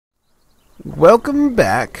Welcome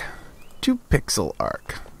back to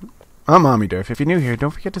PixARK. I'm Omniderf. If you're new here, don't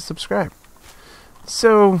forget to subscribe.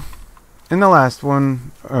 So, in the last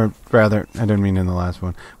one, or rather, I didn't mean in the last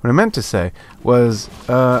one. What I meant to say was,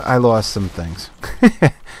 I lost some things.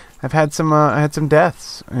 I had some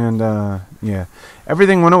deaths, and yeah,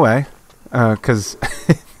 everything went away, because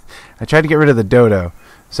I tried to get rid of the dodo.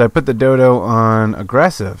 So I put the dodo on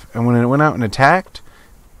aggressive, and when it went out and attacked,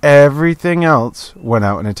 everything else went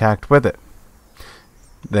out and attacked with it.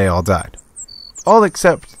 They all died. All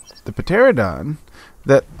except the pterodon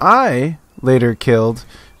that I later killed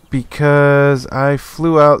because I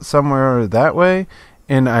flew out somewhere that way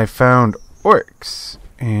and I found orcs.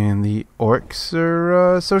 And the orcs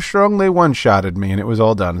are so strong they one-shotted me and it was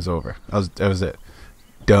all done. It's over. That was it.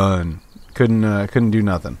 Done. Couldn't do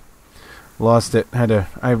nothing. Lost it.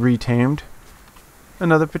 I retamed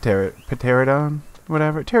another pterodon.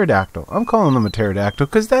 Whatever. Pterodactyl. I'm calling them a pterodactyl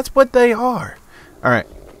because that's what they are. Alright.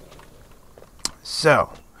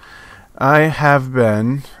 So, I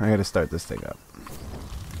gotta start this thing up.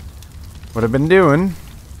 What I've been doing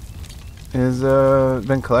is,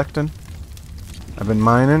 been collecting. I've been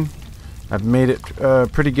mining. I've made it,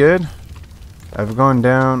 pretty good. I've gone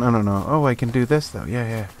down, I don't know. Oh, I can do this though.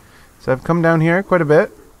 Yeah. So I've come down here quite a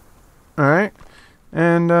bit. Alright.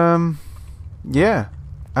 And, yeah.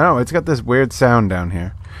 I don't know, it's got this weird sound down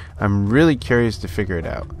here. I'm really curious to figure it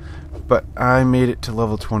out. But I made it to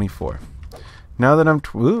level 24. Now that I'm...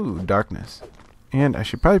 ooh, darkness. And I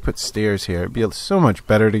should probably put stairs here. It'd be so much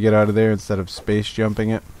better to get out of there instead of space jumping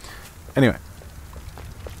it. Anyway.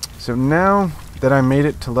 So now that I made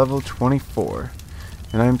it to level 24,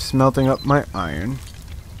 and I'm smelting up my iron,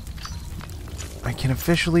 I can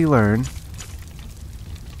officially learn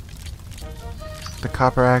the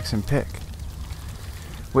copper axe and pick,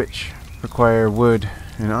 which require wood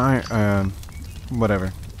and iron,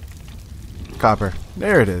 whatever. Copper.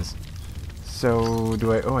 There it is. So,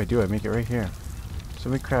 do I... oh, I do. I make it right here. So,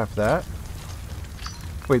 let me craft that.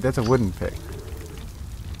 Wait, that's a wooden pick.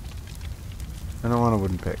 I don't want a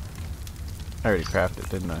wooden pick. I already crafted,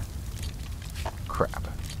 didn't I? Crap.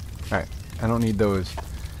 Alright. I don't need those.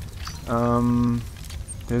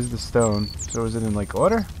 There's the stone. So, is it in, like,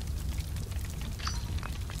 order?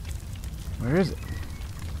 Where is it?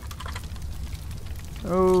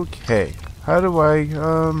 Okay. How do I,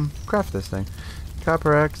 craft this thing?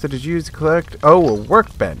 Copper axe that is used to collect... oh, a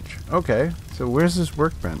workbench. Okay. So where's this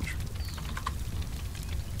workbench?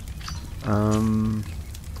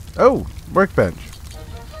 Oh! Workbench.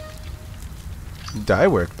 Dye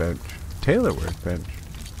workbench. Tailor workbench.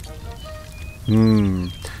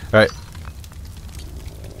 Alright.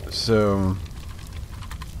 So...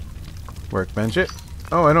 workbench it.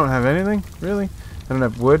 Oh, I don't have anything? Really? I don't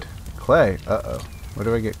have wood? Clay. Uh-oh. Where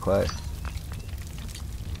do I get clay?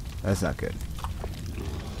 That's not good.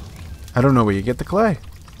 I don't know where you get the clay.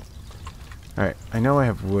 Alright, I know I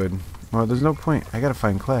have wood. Well, there's no point. I gotta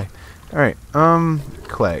find clay. Alright,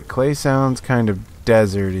 clay. Clay sounds kind of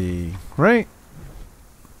deserty, right?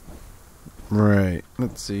 Right.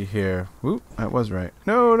 Let's see here. Whoop, that was right.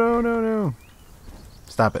 No.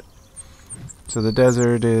 Stop it. So the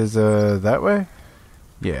desert is, that way?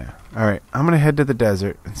 Yeah. Alright, I'm gonna head to the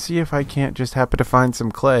desert and see if I can't just happen to find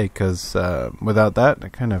some clay, because without that,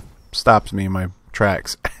 it kind of stops me in my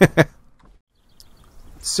tracks.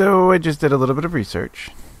 So I just did a little bit of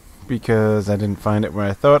research, because I didn't find it where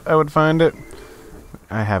I thought I would find it.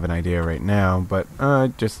 I have an idea right now, but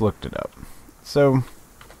I just looked it up. So,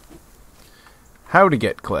 how to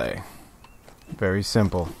get clay? Very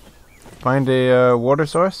simple. Find a water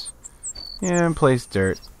source, and place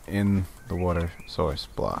dirt in the water source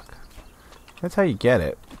block. That's how you get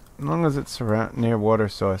it. As long as it's near water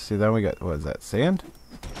source. See, then we got, what is that, sand?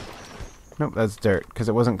 Nope, that's dirt, because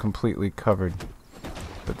it wasn't completely covered.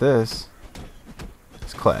 But this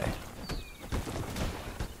is clay.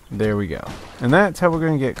 There we go. And that's how we're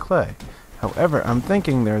going to get clay. However, I'm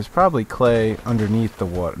thinking there's probably clay underneath the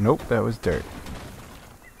water. Nope, that was dirt.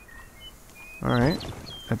 Alright.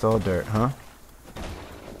 That's all dirt, huh?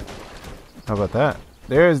 How about that?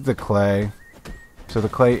 There's the clay. So the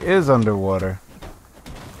clay is underwater.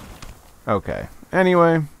 Okay.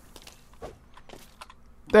 Anyway.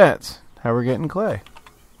 That's how we're getting clay.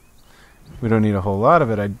 We don't need a whole lot of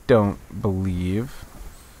it, I don't believe.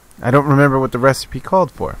 I don't remember what the recipe called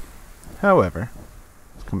for. However,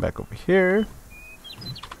 let's come back over here.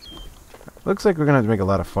 Looks like we're going to have to make a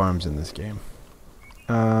lot of farms in this game.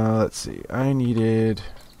 Let's see. I needed...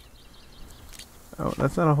 oh,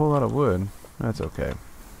 that's not a whole lot of wood. That's okay.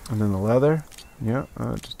 And then the leather. Yeah,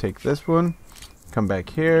 just take this one. Come back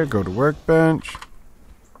here, go to workbench.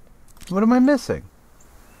 What am I missing?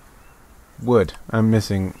 wood. I'm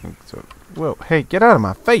missing. So, whoa, hey, get out of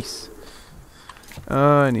my face!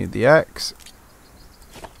 I need the axe.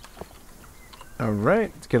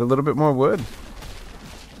 Alright, let's get a little bit more wood.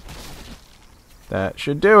 That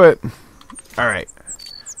should do it. Alright.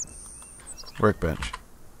 Workbench.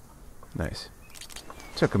 Nice.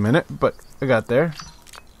 Took a minute, but I got there.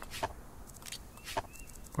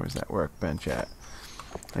 Where's that workbench at?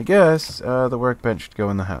 I guess the workbench should go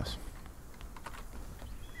in the house.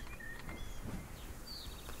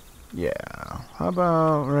 Yeah. How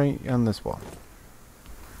about right on this wall?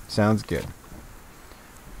 Sounds good.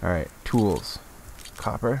 Alright, tools.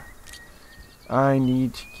 Copper. I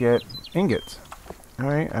need to get ingots.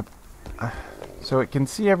 Alright, so it can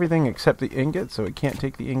see everything except the ingots, so it can't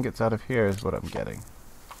take the ingots out of here is what I'm getting.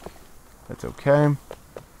 That's okay.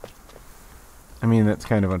 I mean, that's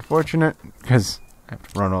kind of unfortunate, because I have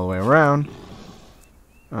to run all the way around.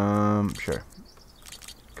 Sure.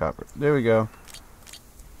 Copper. There we go.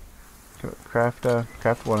 Craft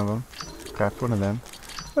one of them. Craft one of them.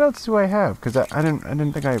 What else do I have? Because I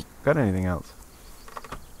didn't think I got anything else.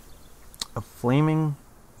 A flaming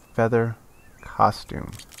feather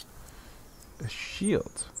costume. A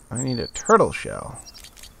shield. I need a turtle shell.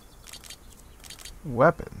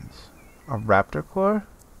 Weapons. A raptor claw?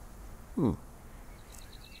 Ooh.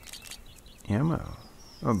 Ammo.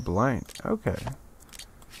 Oh, blind. Okay.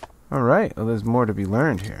 Alright, well there's more to be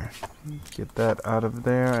learned here. Get that out of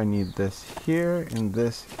there. I need this here and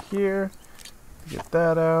this here. Get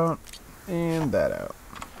that out and that out.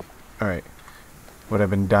 Alright. What I've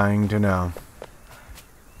been dying to know.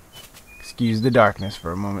 Excuse the darkness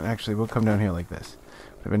for a moment. Actually, we'll come down here like this.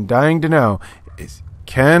 What I've been dying to know is,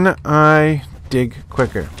 can I dig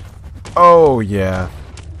quicker? Oh, yeah.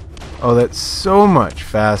 Oh, that's so much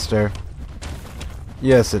faster.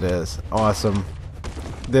 Yes, it is. Awesome.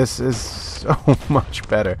 This is so much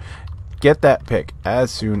better. Get that pick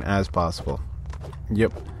as soon as possible.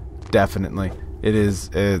 Yep, definitely.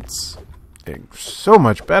 It's so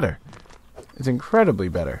much better. It's incredibly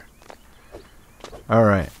better.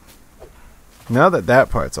 Alright. Now that that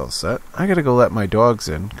part's all set, I gotta go let my dogs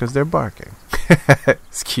in, because they're barking.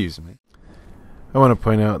 Excuse me. I want to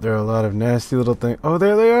point out there are a lot of nasty little things. Oh,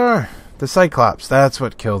 there they are! The Cyclops. That's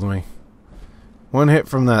what killed me. One hit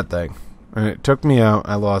from that thing. And it took me out.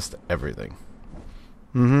 I lost everything.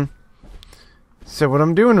 So what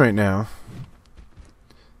I'm doing right now,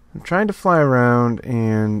 I'm trying to fly around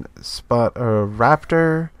and spot a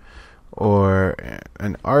raptor or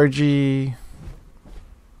an RG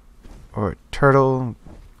or a turtle,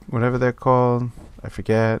 whatever they're called. I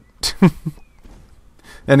forget.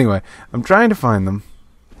 Anyway, I'm trying to find them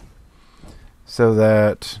so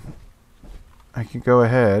that I can go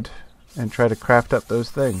ahead and try to craft up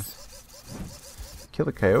those things. Kill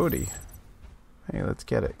a coyote. Hey, let's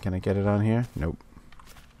get it. Can I get it on here? Nope.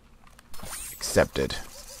 Accepted.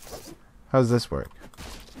 How's this work?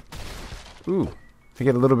 Ooh, I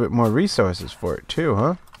get a little bit more resources for it too,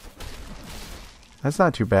 huh? That's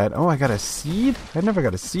not too bad. Oh, I got a seed? I never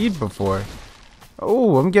got a seed before.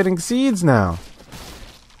 Oh, I'm getting seeds now.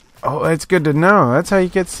 Oh, that's good to know. That's how you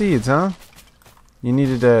get seeds, huh? You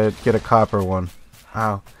needed to get a copper one.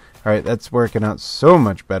 Wow. Alright, that's working out so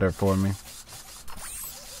much better for me.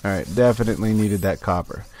 Alright, definitely needed that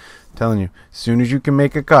copper. Telling you, as soon as you can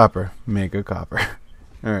make a copper, make a copper.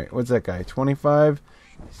 Alright, what's that guy? 25?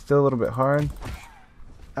 Still a little bit hard?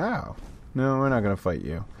 Ow. No, we're not going to fight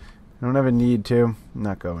you. I don't have a need to. I'm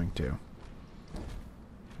not going to.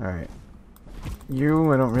 Alright.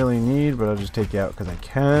 You, I don't really need, but I'll just take you out because I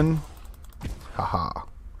can. Haha.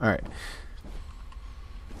 Alright.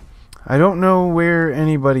 I don't know where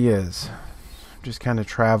anybody is. I'm just kind of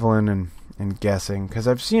traveling and guessing, because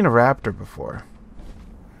I've seen a raptor before.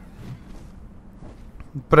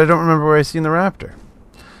 But I don't remember where I've seen the raptor.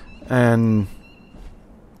 And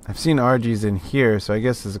I've seen RGs in here, so I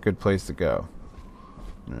guess it's a good place to go.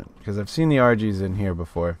 Because I've seen the RGs in here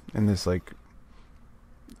before, in this, like,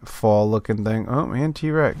 fall-looking thing. Oh, and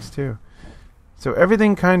T-Rex, too. So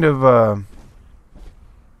everything kind of,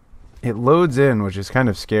 it loads in, which is kind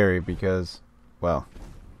of scary because, well,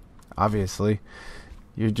 obviously,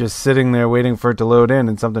 you're just sitting there waiting for it to load in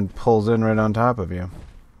and something pulls in right on top of you.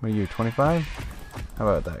 What are you, 25? How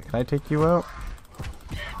about that? Can I take you out?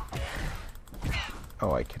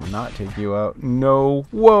 Oh, I cannot take you out. No.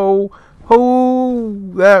 Whoa. Oh,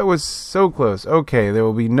 that was so close. Okay, there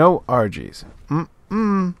will be no RGs.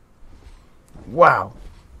 Wow.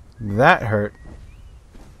 That hurt.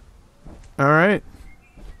 Alright.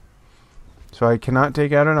 So I cannot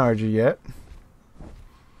take out an RG yet.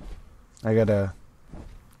 I gotta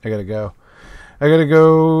go. I gotta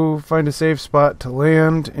go find a safe spot to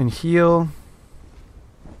land and heal.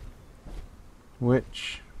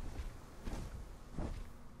 which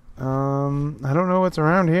I don't know what's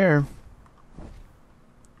around here.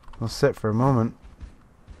 We'll sit for a moment.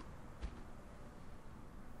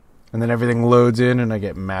 And then everything loads in and I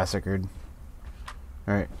get massacred.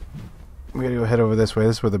 Alright. We gotta go head over this way.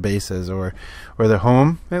 This is where the base is, or the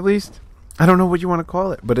home, at least. I don't know what you want to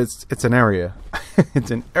call it, but it's an area.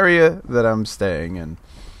 It's an area that I'm staying in.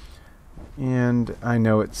 And I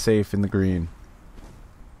know it's safe in the green.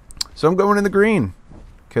 So I'm going in the green.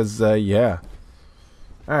 Because, yeah.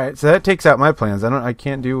 Alright, so that takes out my plans. I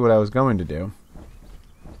can't do what I was going to do.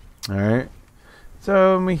 Alright.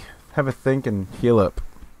 So let me have a think and heal up.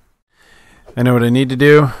 I know what I need to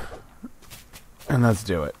do. And let's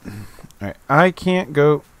do it. Alright, I can't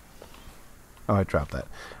go... Oh, I dropped that.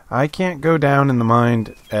 I can't go down in the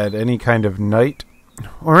mine at any kind of night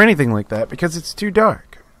or anything like that because it's too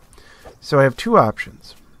dark. So I have two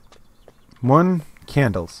options. One,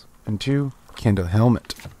 candles, and two, candle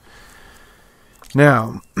helmet.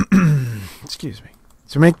 Now, excuse me.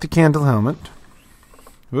 To make the candle helmet...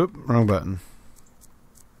 Whoop, wrong button.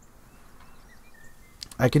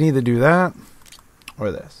 I can either do that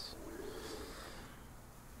or this.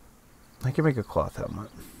 I can make a cloth helmet.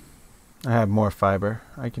 I have more fiber.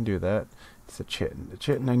 I can do that. It's a chitin. The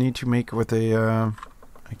chitin I need to make with a...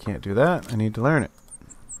 I can't do that. I need to learn it.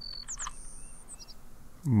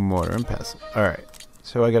 Mortar and pestle. Alright.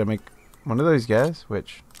 So I gotta make one of those guys,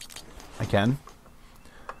 which I can.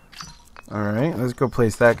 Alright, let's go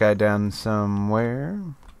place that guy down somewhere.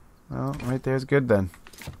 Well, right there's good then.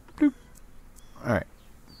 Bloop. Alright.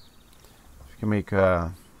 We can make,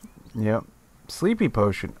 yep. Sleepy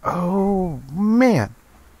potion. Oh, man.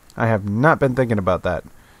 I have not been thinking about that.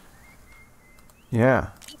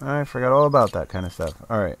 Yeah, I forgot all about that kind of stuff.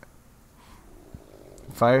 Alright.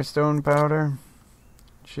 Firestone powder.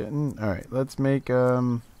 Chitin. Alright, let's make,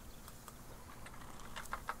 just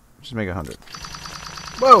make 100.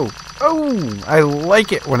 Whoa! Oh! I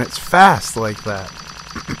like it when it's fast like that.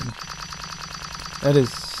 That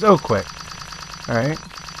is so quick. Alright.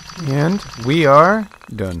 And we are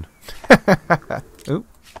done. Oop.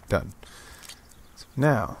 Done. So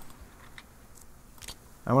now,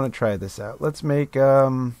 I want to try this out. Let's make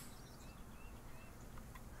 5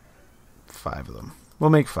 of them. We'll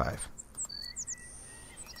make 5.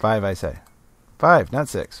 5, I say. 5, not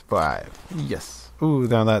 6. 5. Yes. Ooh,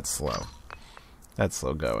 now that's slow. That's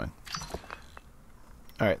slow going.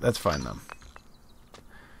 Alright, that's fine then.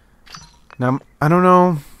 Now, I don't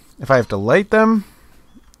know if I have to light them.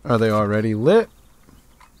 Are they already lit?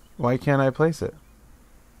 Why can't I place it?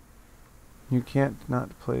 You can't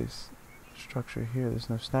not place structure here. There's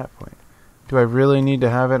no snap point. Do I really need to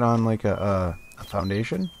have it on like a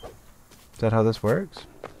foundation? Is that how this works?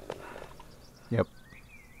 Yep.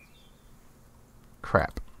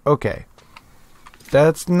 Crap. Okay.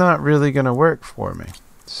 That's not really going to work for me.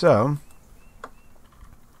 So,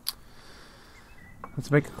 let's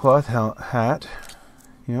make a cloth hat.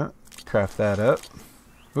 Yeah. Craft that up.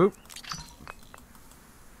 Whoop.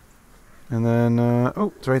 And then,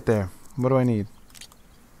 oh, it's right there. What do I need?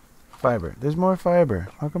 Fiber. There's more fiber.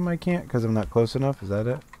 How come I can't? Because I'm not close enough? Is that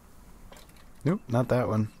it? Nope, not that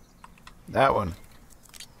one. That one.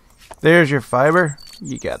 There's your fiber.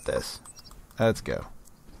 You got this. Let's go.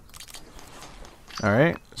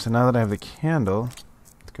 Alright, so now that I have the candle,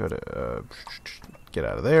 let's go to, get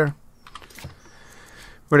out of there.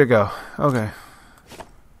 Where'd it go? Okay.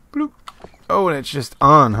 Bloop. Oh, and it's just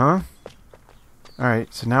on, huh?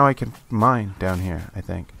 Alright, so now I can mine down here, I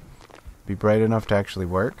think. Be bright enough to actually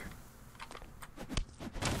work.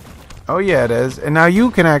 Oh yeah, it is. And now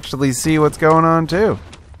you can actually see what's going on too.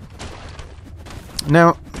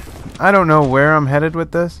 Now, I don't know where I'm headed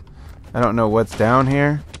with this. I don't know what's down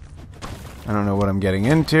here. I don't know what I'm getting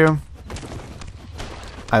into.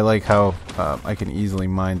 I like how I can easily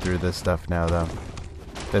mine through this stuff now though.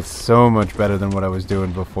 That's so much better than what I was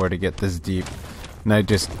doing before to get this deep. And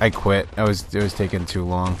I quit. It was taking too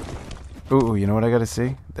long. Ooh, you know what I gotta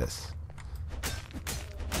see? This.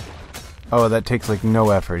 Oh, that takes like no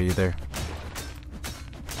effort either.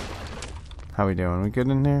 How we doing? We good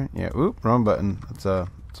in here? Yeah. Oop, wrong button.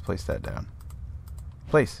 Let's place that down.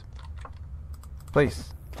 Place.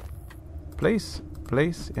 Place. Place.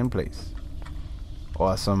 Place and place.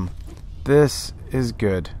 Awesome. This is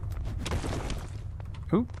good.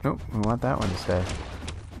 Oop, nope. We want that one to stay.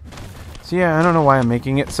 So yeah, I don't know why I'm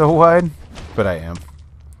making it so wide, but I am.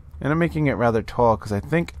 And I'm making it rather tall because I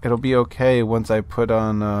think it'll be okay once I put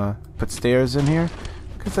stairs in here,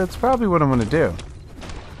 because that's probably what I'm going to do.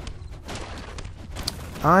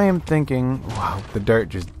 I am thinking, wow, the dirt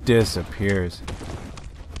just disappears.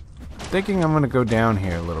 Thinking I'm going to go down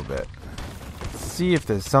here a little bit. see if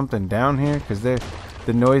there's something down here, because the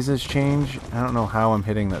noises change. I don't know how I'm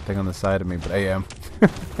hitting that thing on the side of me, but I am.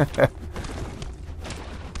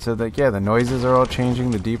 So yeah, the noises are all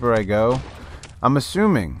changing the deeper I go. I'm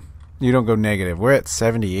assuming you don't go negative. We're at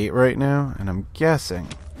 78 right now, and I'm guessing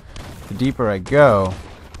the deeper I go,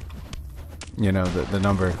 you know, the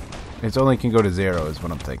number, it only can go to 0 is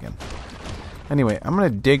what I'm thinking. Anyway, I'm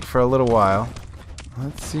going to dig for a little while.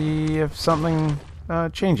 Let's see if something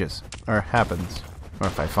changes or happens, or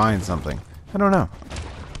if I find something. I don't know.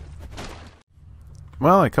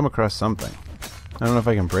 Well, I come across something. I don't know if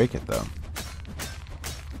I can break it, though.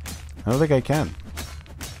 I don't think I can.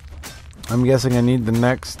 I'm guessing I need the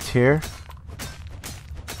next tier.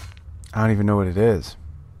 I don't even know what it is.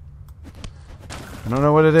 I don't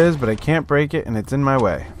know what it is, but I can't break it, and it's in my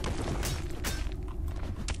way.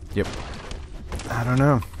 Yep. I don't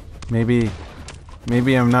know. Maybe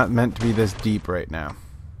I'm not meant to be this deep right now.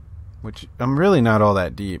 Which, I'm really not all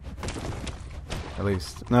that deep. At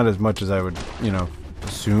least, not as much as I would, you know,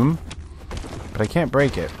 assume. But I can't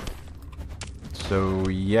break it. So,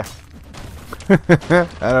 yeah.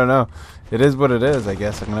 I don't know. It is what it is, I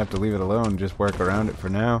guess. I'm going to have to leave it alone and just work around it for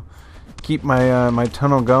now. Keep my my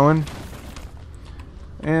tunnel going.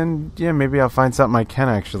 And, yeah, maybe I'll find something I can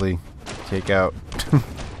actually take out.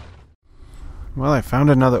 Well, I found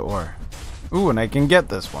another ore. Ooh, and I can get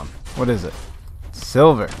this one. What is it?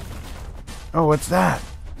 Silver. Oh, what's that?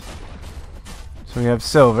 So we have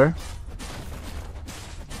silver.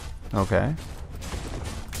 Okay.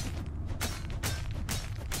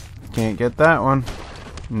 Can't get that one.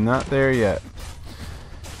 Not there yet.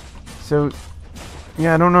 So,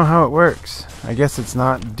 yeah, I don't know how it works. I guess it's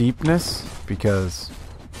not deepness because,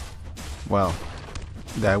 well,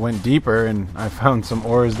 I went deeper and I found some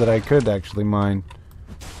ores that I could actually mine.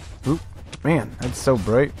 Oop, man, that's so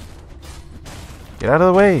bright. Get out of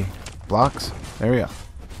the way. Blocks. There we go.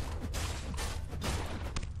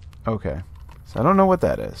 Okay. So I don't know what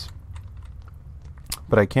that is.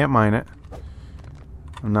 But I can't mine it.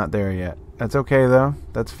 I'm not there yet. That's okay though.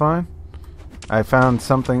 That's fine. I found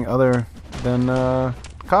something other than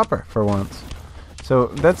copper for once. So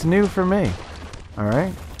that's new for me.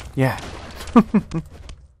 Alright? Yeah.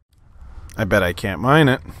 I bet I can't mine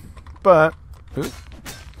it. But oops.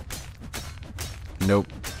 Nope.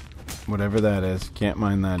 Whatever that is. Can't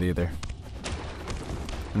mine that either.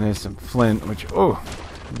 And there's some flint, which, oh,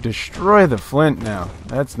 destroy the flint now.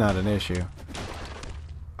 That's not an issue.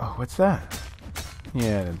 Oh, what's that?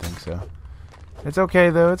 Yeah, I didn't think so. It's okay,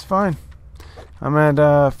 though. It's fine. I'm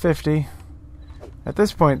at 50. At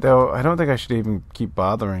this point, though, I don't think I should even keep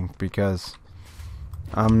bothering because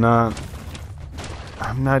I'm not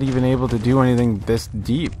even able to do anything this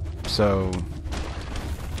deep. So,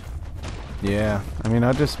 yeah. I mean,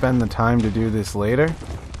 I'll just spend the time to do this later.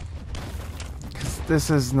 Because this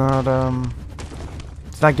is not,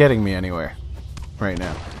 it's not getting me anywhere right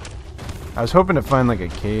now. I was hoping to find like a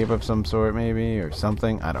cave of some sort maybe or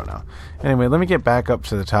something. I don't know. Anyway, let me get back up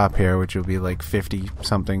to the top here, which will be like 50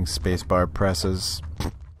 something spacebar presses.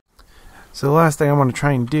 So the last thing I want to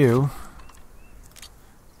try and do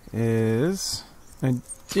is I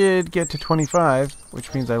did get to 25,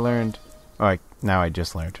 which means I learned, oh, now I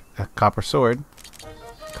just learned a copper sword,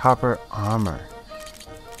 copper armor.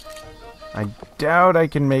 I doubt I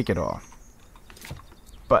can make it all,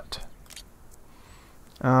 but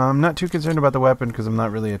I'm not too concerned about the weapon because I'm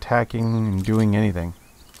not really attacking and doing anything.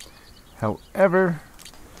 However,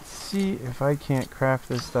 let's see if I can't craft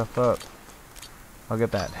this stuff up. I'll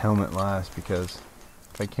get that helmet last because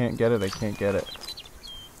if I can't get it, I can't get it.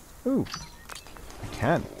 Ooh, I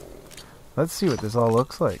can. Let's see what this all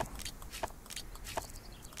looks like.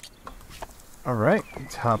 Alright,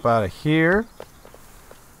 let's hop out of here.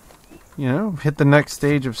 You know, hit the next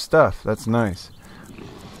stage of stuff. That's nice.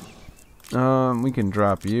 We can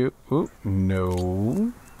drop you. Ooh,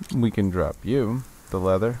 no. We can drop you. The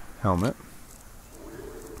leather helmet.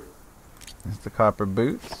 There's the copper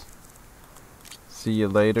boots. See you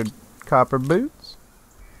later, copper boots.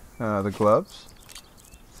 The gloves.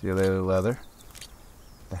 See you later, leather.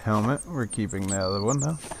 The helmet. We're keeping the other one,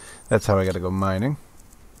 though. That's how I gotta go mining.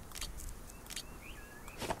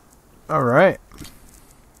 Alright.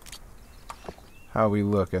 How we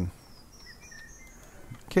looking?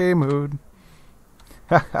 Okay, mood.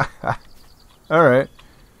 Alright.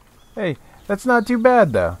 Hey, that's not too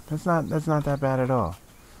bad though. That's not that bad at all.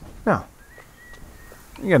 No.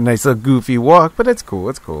 You got a nice little goofy walk, but it's cool,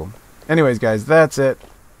 it's cool. Anyways guys, that's it.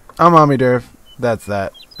 I'm Omniderf. That's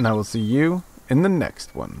that. And I will see you in the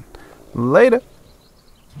next one. Later.